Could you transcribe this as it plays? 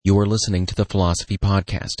You are listening to the Philosophy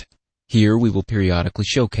Podcast. Here we will periodically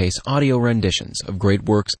showcase audio renditions of great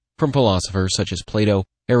works from philosophers such as Plato,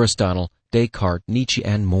 Aristotle, Descartes, Nietzsche,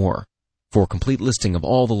 and more. For a complete listing of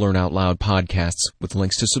all the Learn Out Loud podcasts with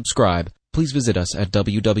links to subscribe, please visit us at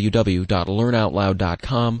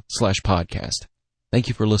www.learnoutloud.com/podcast. Thank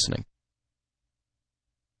you for listening.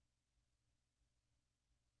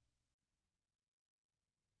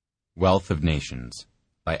 Wealth of Nations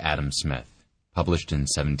by Adam Smith, published in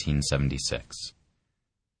 1776.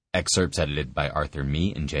 Excerpts edited by Arthur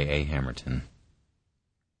Mee and J. A. Hamerton.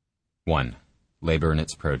 1. Labor and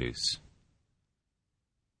its produce.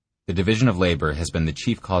 The division of labor has been the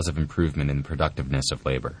chief cause of improvement in the productiveness of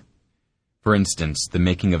labor. For instance, the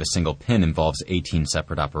making of a single pin involves 18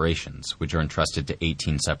 separate operations, which are entrusted to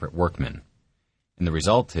 18 separate workmen. And the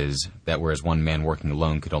result is that whereas one man working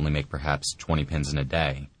alone could only make perhaps 20 pins in a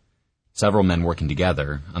day, several men working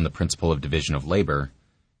together, on the principle of division of labor,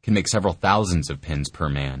 can make several thousands of pins per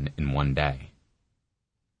man in one day.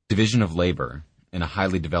 Division of labor, in a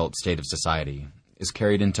highly developed state of society, is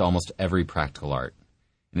carried into almost every practical art,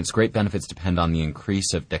 and its great benefits depend on the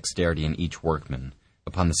increase of dexterity in each workman,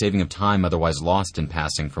 upon the saving of time otherwise lost in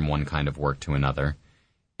passing from one kind of work to another,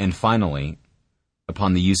 and finally,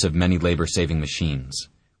 upon the use of many labor-saving machines,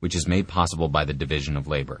 which is made possible by the division of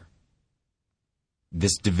labor.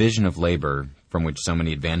 This division of labor, from which so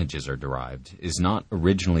many advantages are derived, is not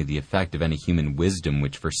originally the effect of any human wisdom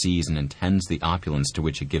which foresees and intends the opulence to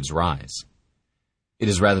which it gives rise. It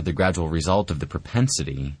is rather the gradual result of the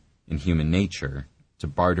propensity, in human nature, to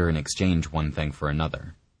barter and exchange one thing for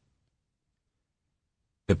another.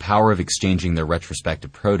 The power of exchanging their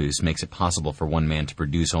retrospective produce makes it possible for one man to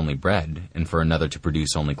produce only bread, and for another to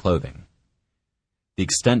produce only clothing. The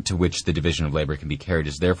extent to which the division of labor can be carried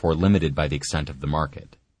is therefore limited by the extent of the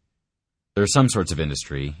market. There are some sorts of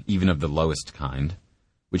industry, even of the lowest kind,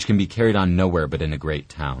 which can be carried on nowhere but in a great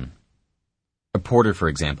town. A porter, for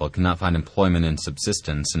example, cannot find employment and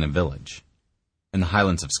subsistence in a village. In the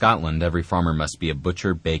Highlands of Scotland, every farmer must be a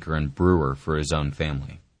butcher, baker, and brewer for his own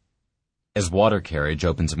family. As water carriage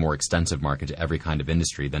opens a more extensive market to every kind of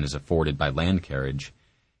industry than is afforded by land carriage,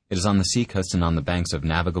 it is on the seacoast and on the banks of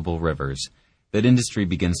navigable rivers that industry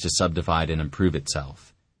begins to subdivide and improve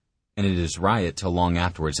itself, and it is riot till long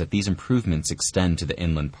afterwards that these improvements extend to the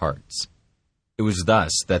inland parts. It was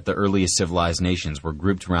thus that the earliest civilized nations were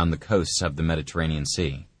grouped around the coasts of the Mediterranean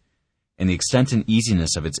Sea, and the extent and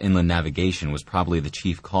easiness of its inland navigation was probably the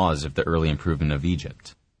chief cause of the early improvement of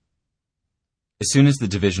Egypt. As soon as the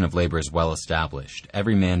division of labor is well established,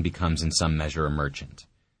 every man becomes in some measure a merchant,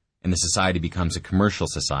 and the society becomes a commercial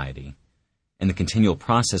society, and the continual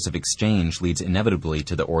process of exchange leads inevitably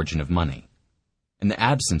to the origin of money. In the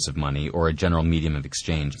absence of money or a general medium of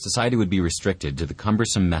exchange, society would be restricted to the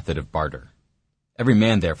cumbersome method of barter. Every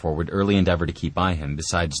man, therefore, would early endeavor to keep by him,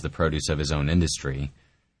 besides the produce of his own industry,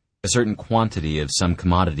 a certain quantity of some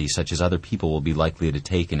commodity such as other people will be likely to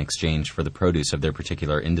take in exchange for the produce of their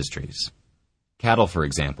particular industries. Cattle, for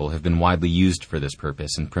example, have been widely used for this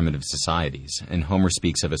purpose in primitive societies, and Homer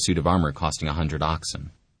speaks of a suit of armor costing 100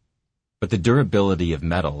 oxen. But the durability of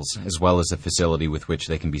metals, as well as the facility with which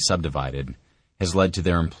they can be subdivided, has led to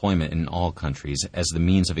their employment in all countries as the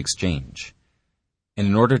means of exchange. And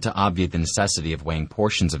in order to obviate the necessity of weighing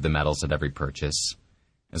portions of the metals at every purchase,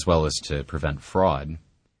 as well as to prevent fraud,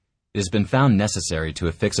 it has been found necessary to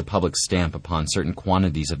affix a public stamp upon certain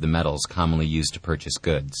quantities of the metals commonly used to purchase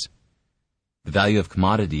goods. The value of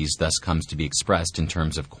commodities thus comes to be expressed in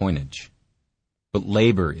terms of coinage. But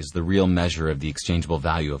labor is the real measure of the exchangeable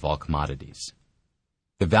value of all commodities.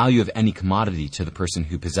 The value of any commodity to the person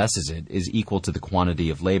who possesses it is equal to the quantity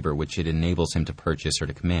of labor which it enables him to purchase or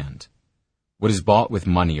to command. What is bought with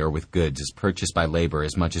money or with goods is purchased by labor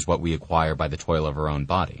as much as what we acquire by the toil of our own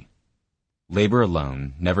body. Labor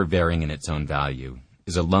alone, never varying in its own value,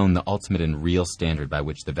 is alone the ultimate and real standard by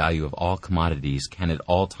which the value of all commodities can at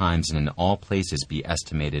all times and in all places be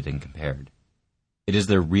estimated and compared. It is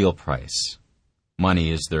their real price.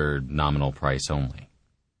 Money is their nominal price only.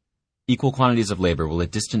 Equal quantities of labor will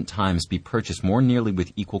at distant times be purchased more nearly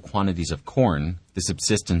with equal quantities of corn, the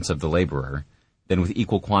subsistence of the laborer, than with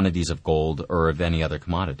equal quantities of gold or of any other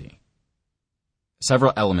commodity.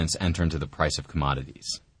 Several elements enter into the price of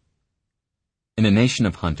commodities. In a nation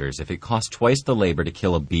of hunters, if it costs twice the labor to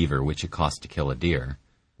kill a beaver which it costs to kill a deer,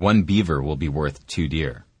 one beaver will be worth 2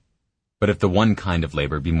 deer. But if the one kind of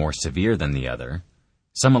labor be more severe than the other,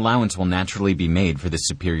 some allowance will naturally be made for this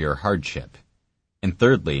superior hardship. And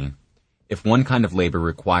thirdly, if one kind of labor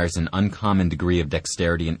requires an uncommon degree of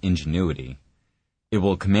dexterity and ingenuity, it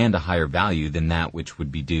will command a higher value than that which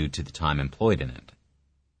would be due to the time employed in it.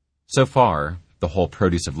 So far, the whole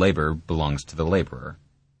produce of labor belongs to the laborer.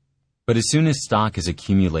 But as soon as stock is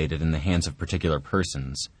accumulated in the hands of particular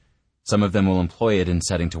persons, some of them will employ it in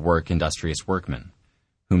setting to work industrious workmen,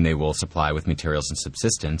 whom they will supply with materials and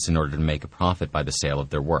subsistence in order to make a profit by the sale of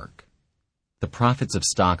their work. The profits of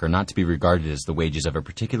stock are not to be regarded as the wages of a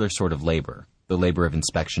particular sort of labor, the labor of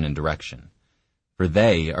inspection and direction, for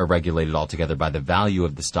they are regulated altogether by the value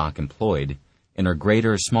of the stock employed and are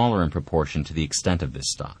greater or smaller in proportion to the extent of this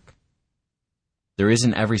stock. There is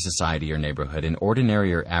in every society or neighborhood an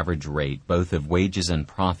ordinary or average rate both of wages and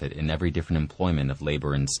profit in every different employment of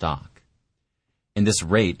labor and stock. And this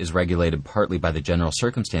rate is regulated partly by the general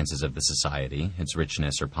circumstances of the society, its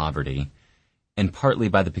richness or poverty, and partly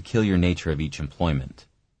by the peculiar nature of each employment.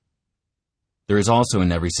 There is also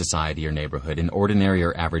in every society or neighborhood an ordinary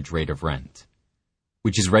or average rate of rent,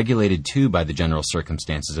 which is regulated too by the general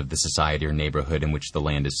circumstances of the society or neighborhood in which the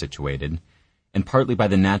land is situated, and partly by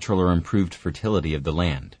the natural or improved fertility of the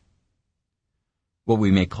land. What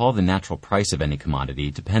we may call the natural price of any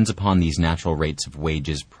commodity depends upon these natural rates of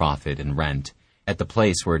wages, profit, and rent at the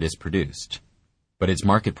place where it is produced, but its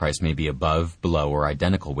market price may be above, below, or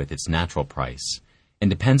identical with its natural price, and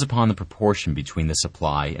depends upon the proportion between the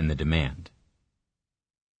supply and the demand.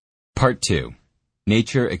 Part 2.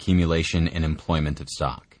 Nature, accumulation, and employment of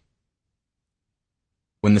stock.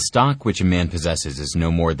 When the stock which a man possesses is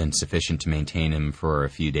no more than sufficient to maintain him for a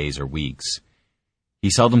few days or weeks,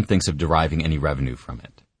 he seldom thinks of deriving any revenue from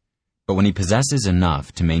it. But when he possesses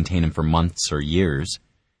enough to maintain him for months or years,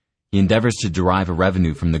 he endeavors to derive a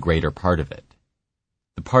revenue from the greater part of it.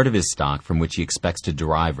 The part of his stock from which he expects to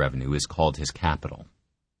derive revenue is called his capital.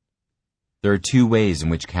 There are two ways in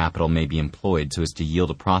which capital may be employed so as to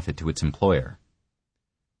yield a profit to its employer.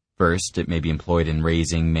 First, it may be employed in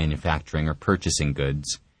raising, manufacturing, or purchasing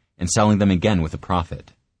goods, and selling them again with a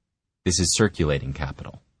profit. This is circulating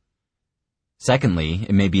capital. Secondly,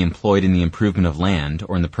 it may be employed in the improvement of land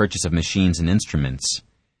or in the purchase of machines and instruments,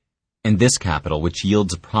 and this capital, which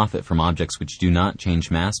yields a profit from objects which do not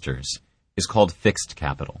change masters, is called fixed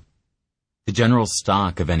capital. The general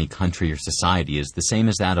stock of any country or society is the same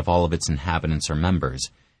as that of all of its inhabitants or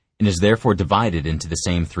members, and is therefore divided into the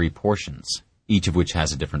same three portions, each of which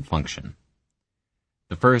has a different function.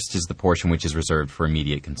 The first is the portion which is reserved for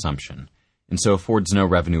immediate consumption, and so affords no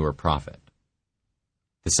revenue or profit.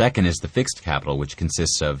 The second is the fixed capital, which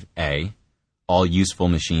consists of A, all useful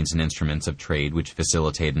machines and instruments of trade which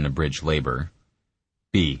facilitate and abridge labor;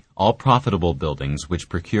 B, all profitable buildings which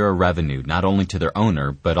procure a revenue not only to their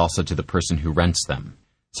owner but also to the person who rents them,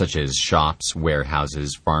 such as shops,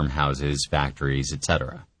 warehouses, farmhouses, factories,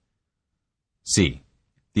 etc. C,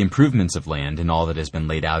 the improvements of land and all that has been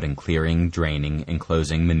laid out in clearing, draining,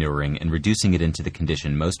 enclosing, manuring, and reducing it into the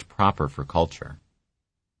condition most proper for culture.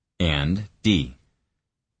 And D,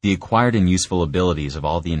 the acquired and useful abilities of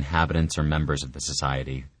all the inhabitants or members of the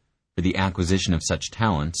society, for the acquisition of such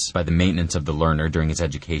talents, by the maintenance of the learner during his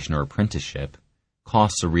education or apprenticeship,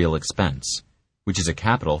 costs a real expense, which is a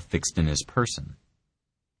capital fixed in his person.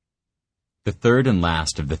 The third and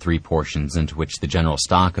last of the three portions into which the general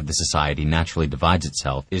stock of the society naturally divides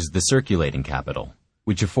itself is the circulating capital,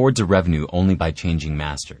 which affords a revenue only by changing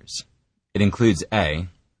masters. It includes A,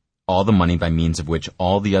 all the money by means of which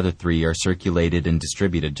all the other three are circulated and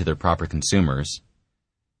distributed to their proper consumers;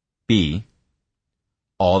 B,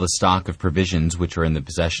 all the stock of provisions which are in the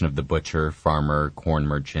possession of the butcher, farmer, corn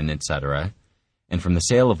merchant, etc., and from the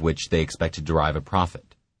sale of which they expect to derive a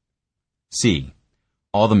profit; C,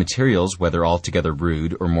 all the materials, whether altogether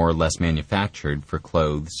rude or more or less manufactured, for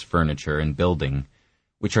clothes, furniture, and building,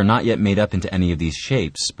 which are not yet made up into any of these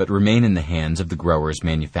shapes, but remain in the hands of the growers,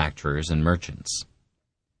 manufacturers, and merchants;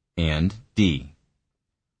 and D,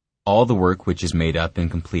 all the work which is made up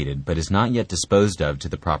and completed, but is not yet disposed of to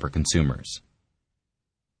the proper consumers.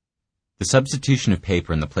 The substitution of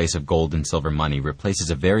paper in the place of gold and silver money replaces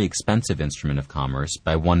a very expensive instrument of commerce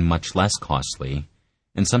by one much less costly,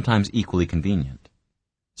 and sometimes equally convenient.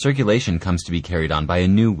 Circulation comes to be carried on by a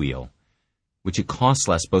new wheel, which it costs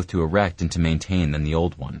less both to erect and to maintain than the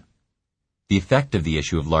old one. The effect of the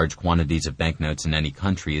issue of large quantities of banknotes in any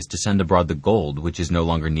country is to send abroad the gold which is no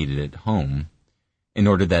longer needed at home, in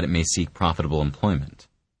order that it may seek profitable employment.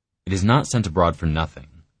 It is not sent abroad for nothing,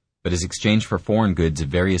 but is exchanged for foreign goods of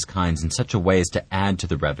various kinds in such a way as to add to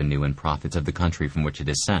the revenue and profits of the country from which it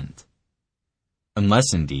is sent,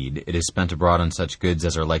 unless, indeed, it is spent abroad on such goods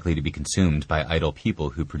as are likely to be consumed by idle people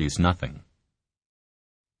who produce nothing.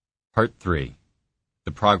 Part 3.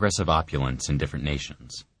 The progress of opulence in different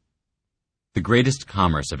nations. The greatest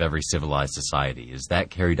commerce of every civilized society is that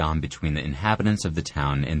carried on between the inhabitants of the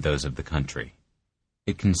town and those of the country.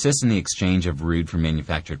 It consists in the exchange of rude for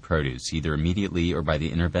manufactured produce, either immediately or by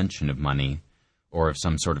the intervention of money, or of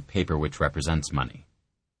some sort of paper which represents money.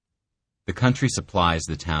 The country supplies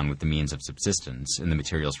the town with the means of subsistence and the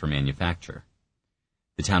materials for manufacture.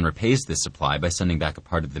 The town repays this supply by sending back a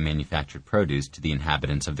part of the manufactured produce to the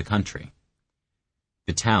inhabitants of the country.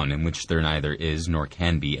 The town, in which there neither is nor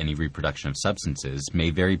can be any reproduction of substances,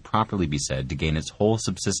 may very properly be said to gain its whole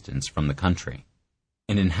subsistence from the country.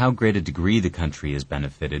 And in how great a degree the country is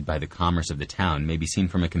benefited by the commerce of the town may be seen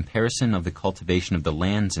from a comparison of the cultivation of the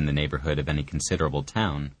lands in the neighborhood of any considerable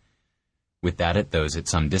town with that at those at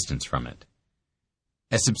some distance from it.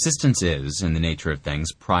 As subsistence is, in the nature of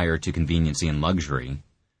things, prior to conveniency and luxury,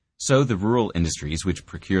 so the rural industries which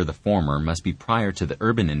procure the former must be prior to the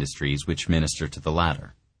urban industries which minister to the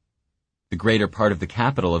latter. The greater part of the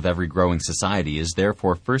capital of every growing society is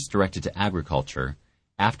therefore first directed to agriculture,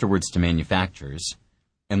 afterwards to manufactures,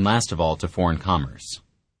 and last of all to foreign commerce.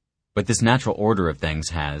 But this natural order of things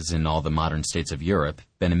has, in all the modern states of Europe,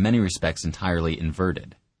 been in many respects entirely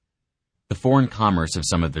inverted. The foreign commerce of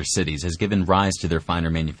some of their cities has given rise to their finer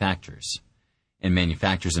manufactures, and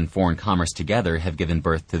manufactures and foreign commerce together have given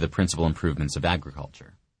birth to the principal improvements of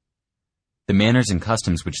agriculture. The manners and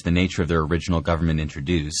customs which the nature of their original government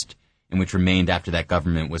introduced, and which remained after that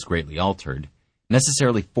government was greatly altered,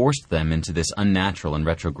 necessarily forced them into this unnatural and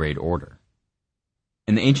retrograde order.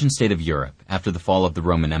 In the ancient state of Europe, after the fall of the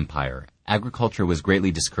Roman Empire, agriculture was greatly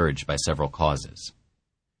discouraged by several causes.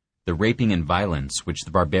 The raping and violence which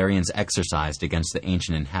the barbarians exercised against the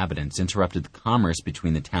ancient inhabitants interrupted the commerce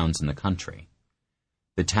between the towns and the country.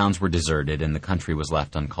 The towns were deserted and the country was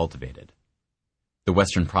left uncultivated. The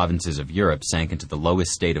western provinces of Europe sank into the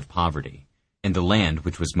lowest state of poverty, and the land,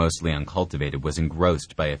 which was mostly uncultivated, was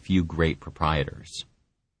engrossed by a few great proprietors.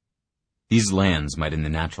 These lands might in the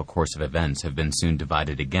natural course of events have been soon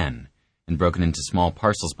divided again, and broken into small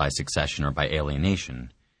parcels by succession or by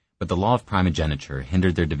alienation, but the law of primogeniture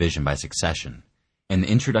hindered their division by succession, and the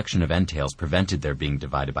introduction of entails prevented their being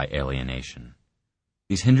divided by alienation.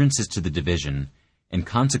 These hindrances to the division, and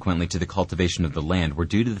consequently to the cultivation of the land, were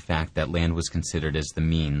due to the fact that land was considered as the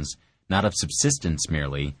means, not of subsistence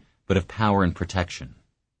merely, but of power and protection.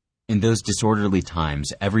 In those disorderly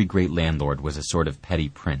times, every great landlord was a sort of petty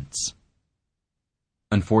prince.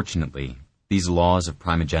 Unfortunately, these laws of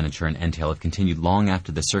primogeniture and entail have continued long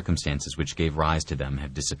after the circumstances which gave rise to them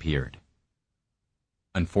have disappeared.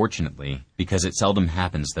 Unfortunately, because it seldom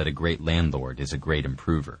happens that a great landlord is a great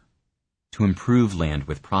improver. To improve land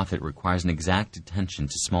with profit requires an exact attention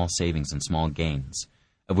to small savings and small gains,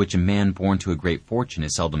 of which a man born to a great fortune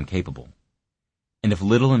is seldom capable. And if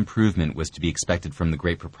little improvement was to be expected from the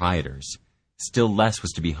great proprietors, still less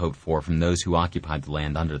was to be hoped for from those who occupied the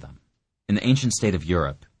land under them. In the ancient state of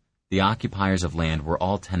Europe, the occupiers of land were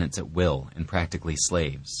all tenants at will and practically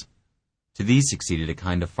slaves. To these succeeded a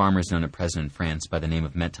kind of farmers known at present in France by the name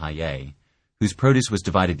of métayers, whose produce was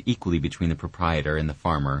divided equally between the proprietor and the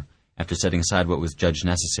farmer after setting aside what was judged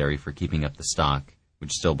necessary for keeping up the stock,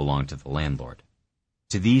 which still belonged to the landlord.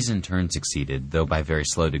 To these in turn succeeded, though by very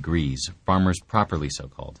slow degrees, farmers properly so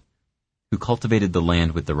called, who cultivated the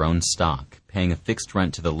land with their own stock, paying a fixed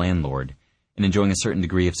rent to the landlord and enjoying a certain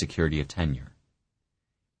degree of security of tenure.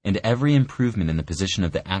 And every improvement in the position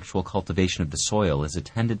of the actual cultivation of the soil is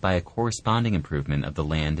attended by a corresponding improvement of the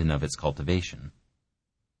land and of its cultivation.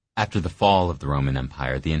 After the fall of the Roman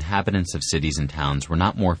Empire, the inhabitants of cities and towns were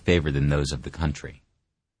not more favored than those of the country.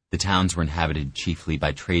 The towns were inhabited chiefly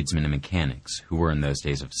by tradesmen and mechanics, who were in those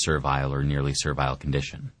days of servile or nearly servile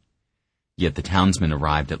condition. Yet the townsmen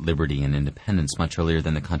arrived at liberty and independence much earlier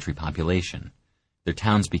than the country population. Their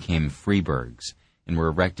towns became freeburgs, and were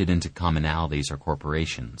erected into commonalities or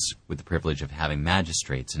corporations, with the privilege of having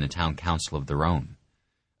magistrates and a town council of their own,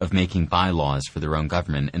 of making bylaws for their own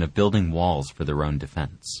government, and of building walls for their own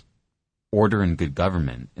defense. Order and good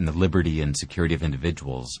government, and the liberty and security of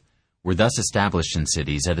individuals, were thus established in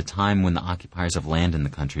cities at a time when the occupiers of land in the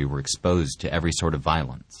country were exposed to every sort of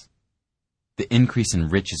violence. The increase in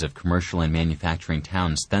riches of commercial and manufacturing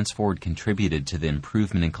towns thenceforward contributed to the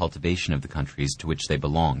improvement and cultivation of the countries to which they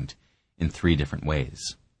belonged, in three different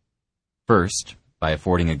ways. First, by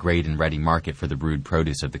affording a great and ready market for the rude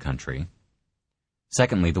produce of the country.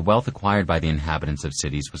 Secondly, the wealth acquired by the inhabitants of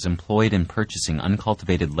cities was employed in purchasing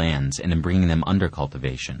uncultivated lands and in bringing them under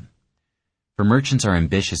cultivation. For merchants are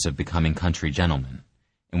ambitious of becoming country gentlemen,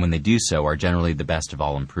 and when they do so are generally the best of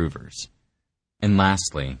all improvers. And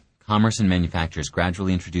lastly, commerce and manufactures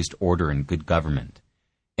gradually introduced order and good government,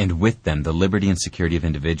 and with them the liberty and security of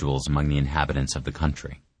individuals among the inhabitants of the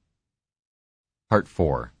country. Part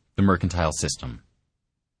 4. The Mercantile System.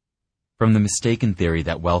 From the mistaken theory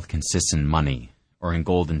that wealth consists in money, or in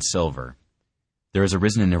gold and silver, there has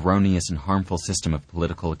arisen an erroneous and harmful system of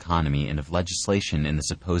political economy and of legislation in the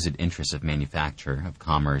supposed interests of manufacture, of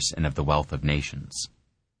commerce, and of the wealth of nations.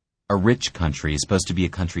 A rich country is supposed to be a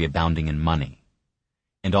country abounding in money,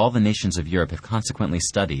 and all the nations of Europe have consequently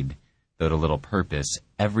studied, though to little purpose,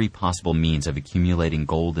 every possible means of accumulating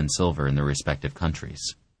gold and silver in their respective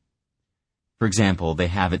countries. For example, they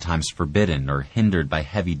have at times forbidden or hindered by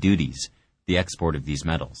heavy duties the export of these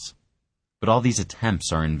metals. But all these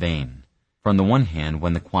attempts are in vain. For on the one hand,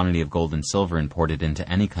 when the quantity of gold and silver imported into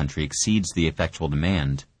any country exceeds the effectual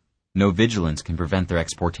demand, no vigilance can prevent their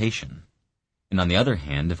exportation. And on the other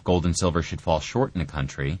hand, if gold and silver should fall short in a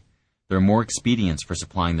country, there are more expedients for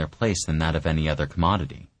supplying their place than that of any other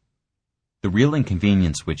commodity. The real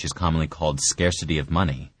inconvenience, which is commonly called scarcity of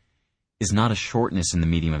money, is not a shortness in the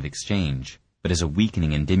medium of exchange, but is a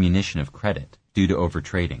weakening and diminution of credit due to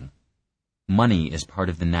overtrading. Money is part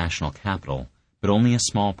of the national capital, but only a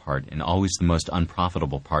small part and always the most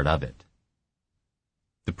unprofitable part of it.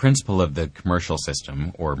 The principle of the commercial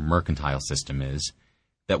system, or mercantile system, is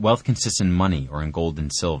that wealth consists in money or in gold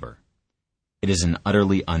and silver. It is an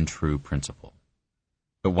utterly untrue principle.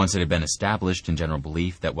 But once it had been established in general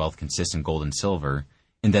belief that wealth consists in gold and silver,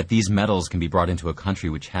 and that these metals can be brought into a country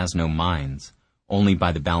which has no mines only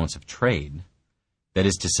by the balance of trade, that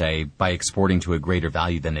is to say, by exporting to a greater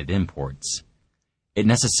value than it imports, it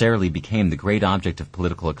necessarily became the great object of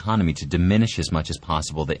political economy to diminish as much as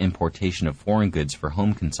possible the importation of foreign goods for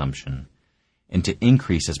home consumption, and to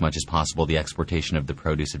increase as much as possible the exportation of the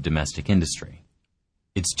produce of domestic industry.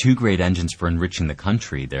 Its two great engines for enriching the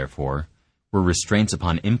country, therefore, were restraints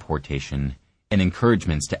upon importation and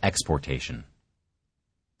encouragements to exportation.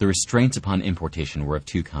 The restraints upon importation were of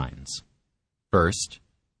two kinds. First,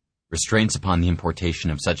 restraints upon the importation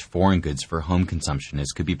of such foreign goods for home consumption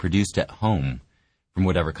as could be produced at home from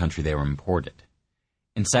whatever country they were imported.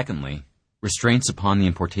 And secondly, restraints upon the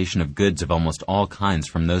importation of goods of almost all kinds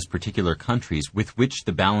from those particular countries with which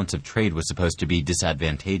the balance of trade was supposed to be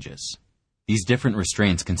disadvantageous. These different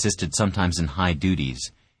restraints consisted sometimes in high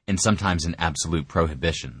duties and sometimes in absolute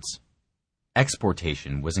prohibitions.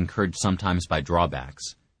 Exportation was encouraged sometimes by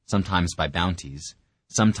drawbacks, sometimes by bounties,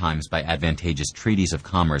 sometimes by advantageous treaties of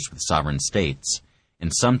commerce with sovereign states,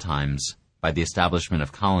 and sometimes by the establishment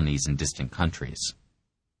of colonies in distant countries.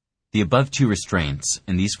 The above two restraints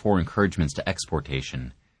and these four encouragements to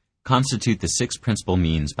exportation constitute the six principal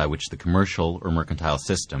means by which the commercial or mercantile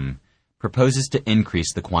system proposes to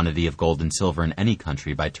increase the quantity of gold and silver in any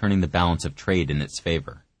country by turning the balance of trade in its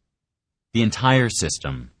favor. The entire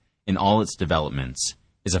system, in all its developments,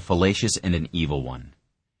 is a fallacious and an evil one.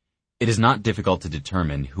 It is not difficult to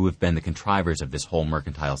determine who have been the contrivers of this whole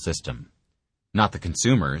mercantile system. Not the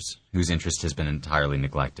consumers, whose interest has been entirely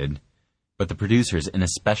neglected, but the producers and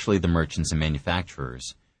especially the merchants and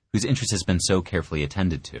manufacturers, whose interest has been so carefully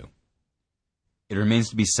attended to. It remains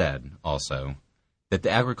to be said, also, that the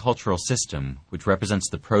agricultural system, which represents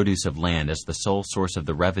the produce of land as the sole source of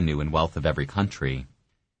the revenue and wealth of every country,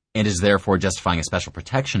 and is therefore justifying a special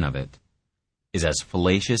protection of it, is as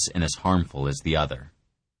fallacious and as harmful as the other.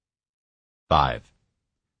 5.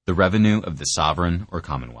 The revenue of the sovereign or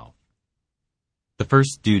commonwealth. The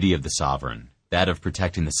first duty of the sovereign, that of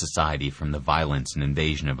protecting the society from the violence and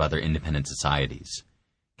invasion of other independent societies,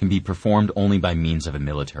 can be performed only by means of a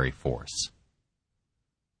military force.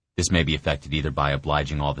 This may be effected either by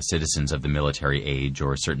obliging all the citizens of the military age,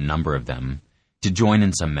 or a certain number of them, to join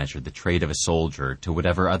in some measure the trade of a soldier to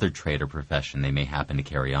whatever other trade or profession they may happen to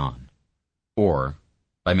carry on, or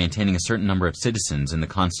by maintaining a certain number of citizens in the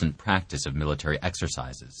constant practice of military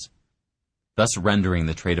exercises, thus rendering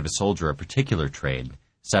the trade of a soldier a particular trade,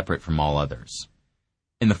 separate from all others.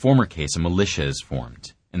 In the former case, a militia is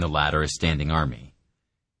formed, in the latter a standing army.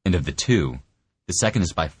 And of the two, the second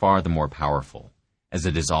is by far the more powerful, as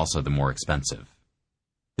it is also the more expensive.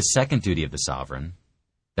 The second duty of the sovereign,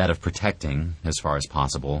 that of protecting, as far as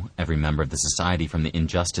possible, every member of the society from the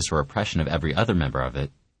injustice or oppression of every other member of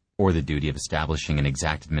it, or the duty of establishing an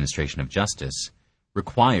exact administration of justice,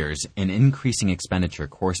 requires an increasing expenditure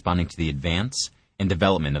corresponding to the advance and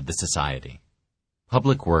development of the society.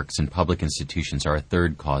 Public works and public institutions are a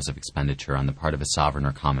third cause of expenditure on the part of a sovereign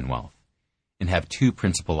or commonwealth, and have two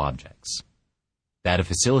principal objects: that of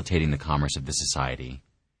facilitating the commerce of the society,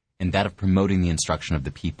 and that of promoting the instruction of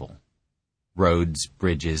the people. Roads,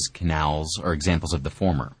 bridges, canals are examples of the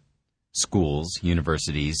former. Schools,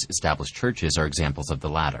 universities, established churches are examples of the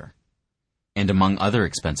latter. And among other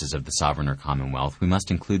expenses of the sovereign or commonwealth, we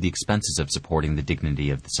must include the expenses of supporting the dignity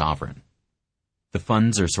of the sovereign. The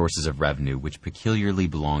funds or sources of revenue which peculiarly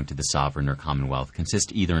belong to the sovereign or commonwealth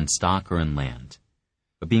consist either in stock or in land.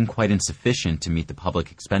 but being quite insufficient to meet the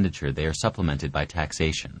public expenditure, they are supplemented by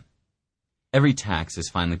taxation. Every tax is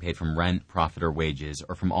finally paid from rent, profit, or wages,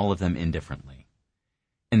 or from all of them indifferently.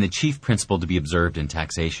 And the chief principle to be observed in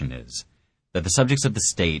taxation is that the subjects of the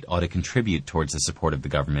state ought to contribute towards the support of the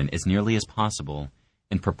government as nearly as possible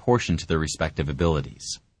in proportion to their respective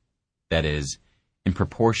abilities. That is, in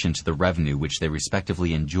proportion to the revenue which they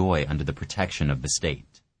respectively enjoy under the protection of the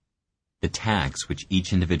state. The tax which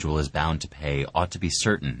each individual is bound to pay ought to be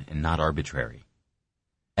certain and not arbitrary.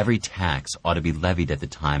 Every tax ought to be levied at the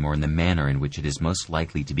time or in the manner in which it is most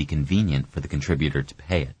likely to be convenient for the contributor to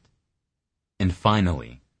pay it. And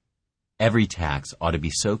finally, every tax ought to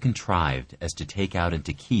be so contrived as to take out and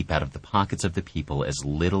to keep out of the pockets of the people as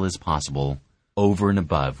little as possible over and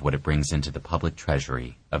above what it brings into the public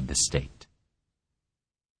treasury of the state.